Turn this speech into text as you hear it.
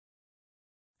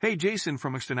Hey, Jason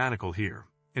from xFanatical here.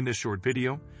 In this short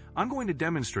video, I'm going to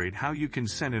demonstrate how you can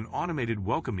send an automated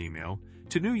welcome email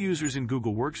to new users in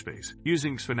Google Workspace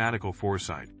using xFanatical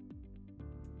Foresight.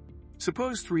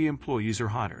 Suppose 3 employees are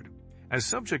hired. As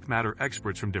subject matter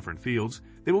experts from different fields,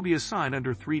 they will be assigned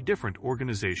under 3 different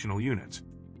organizational units.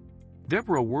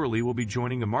 Deborah Worley will be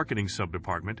joining the marketing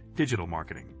subdepartment, digital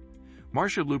marketing.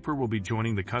 Marcia Looper will be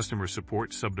joining the customer support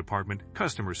subdepartment,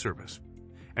 customer service.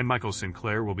 And Michael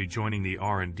Sinclair will be joining the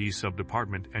R&D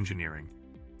subdepartment, engineering.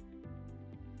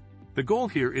 The goal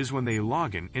here is when they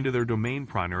log in into their domain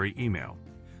primary email,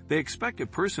 they expect a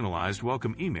personalized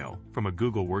welcome email from a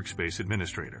Google Workspace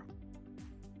administrator.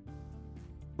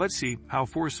 Let's see how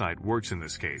Foresight works in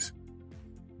this case.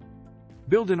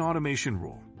 Build an automation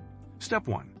rule. Step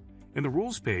 1. In the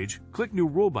Rules page, click New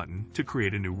Rule button to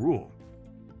create a new rule.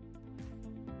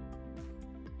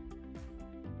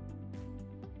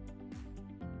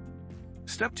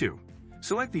 Step 2.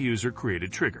 Select the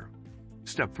user-created trigger.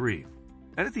 Step 3.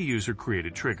 Edit the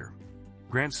user-created trigger.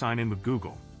 Grant sign-in with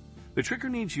Google. The trigger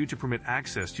needs you to permit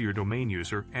access to your domain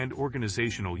user and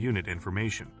organizational unit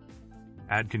information.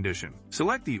 Add condition.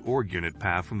 Select the org unit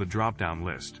path from the drop-down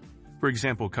list. For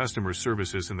example, customer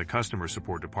services in the customer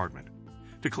support department.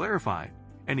 To clarify,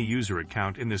 any user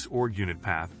account in this org unit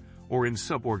path or in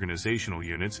sub-organizational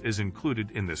units is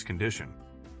included in this condition.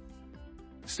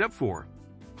 Step 4.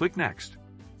 Click Next.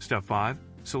 Step 5.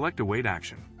 Select Await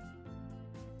action.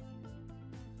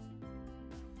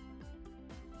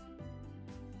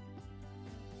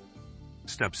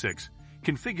 Step 6.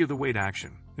 Configure the wait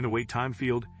action. In the wait time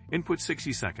field, input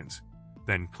 60 seconds.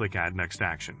 Then click Add Next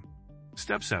action.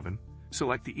 Step 7.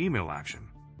 Select the email action.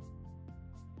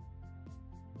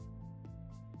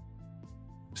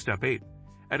 Step 8.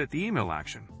 Edit the email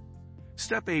action.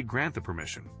 Step 8. Grant the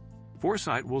permission.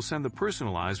 Foresight will send the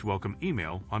personalized welcome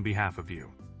email on behalf of you.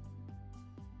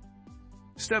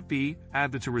 Step B.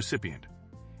 Add the to recipient.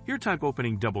 Here type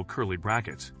opening double curly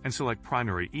brackets and select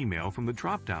primary email from the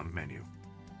drop-down menu.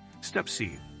 Step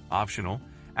C. Optional.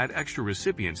 Add extra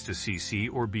recipients to CC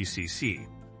or BCC.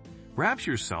 Perhaps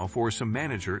yourself or some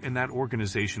manager in that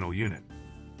organizational unit.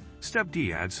 Step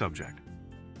D. Add subject.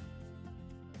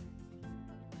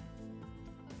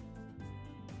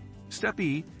 Step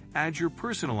E. Add your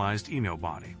personalized email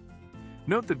body.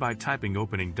 Note that by typing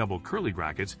opening double curly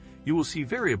brackets, you will see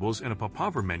variables in a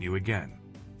pop-over menu again.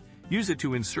 Use it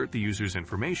to insert the user's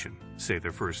information, say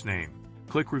their first name.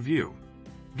 Click Review.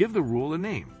 Give the rule a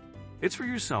name. It's for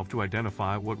yourself to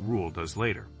identify what rule does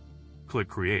later. Click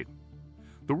Create.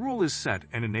 The rule is set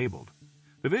and enabled.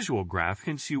 The visual graph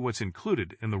hints you what's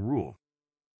included in the rule.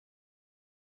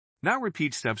 Now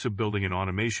repeat steps of building an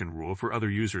automation rule for other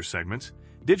user segments,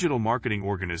 digital marketing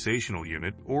organizational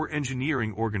unit or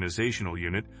engineering organizational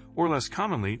unit, or less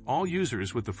commonly, all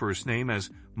users with the first name as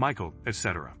Michael,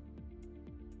 etc.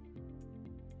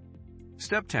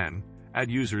 Step 10.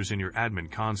 Add users in your admin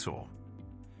console.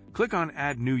 Click on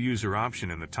Add New User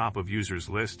option in the top of Users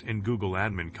list in Google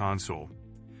Admin Console.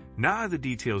 Now add the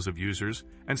details of users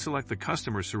and select the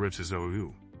customer services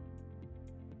OU.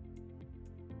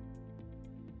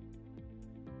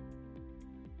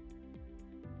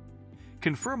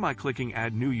 Confirm by clicking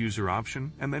Add New User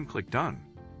option and then click Done.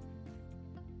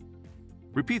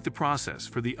 Repeat the process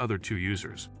for the other 2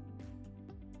 users.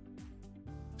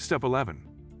 Step 11.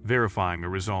 Verifying the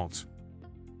results.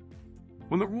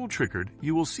 When the rule triggered,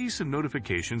 you will see some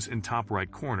notifications in top right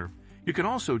corner. You can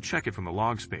also check it from the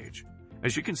logs page.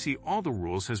 As you can see, all the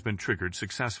rules has been triggered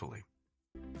successfully.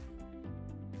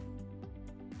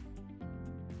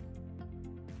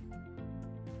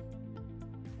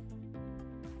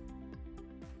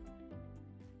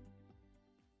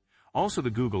 Also, the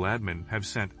Google admin have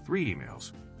sent 3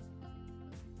 emails.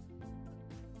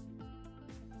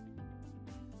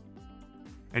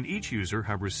 And each user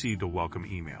have received a welcome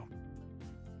email.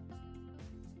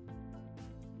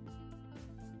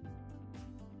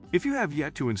 If you have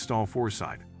yet to install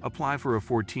Foresight, apply for a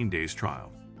 14 days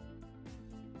trial.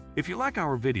 If you like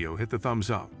our video, hit the thumbs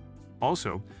up.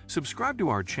 Also, subscribe to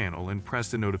our channel and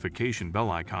press the notification bell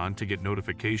icon to get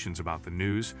notifications about the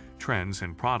news, trends,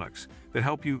 and products that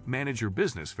help you manage your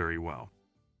business very well.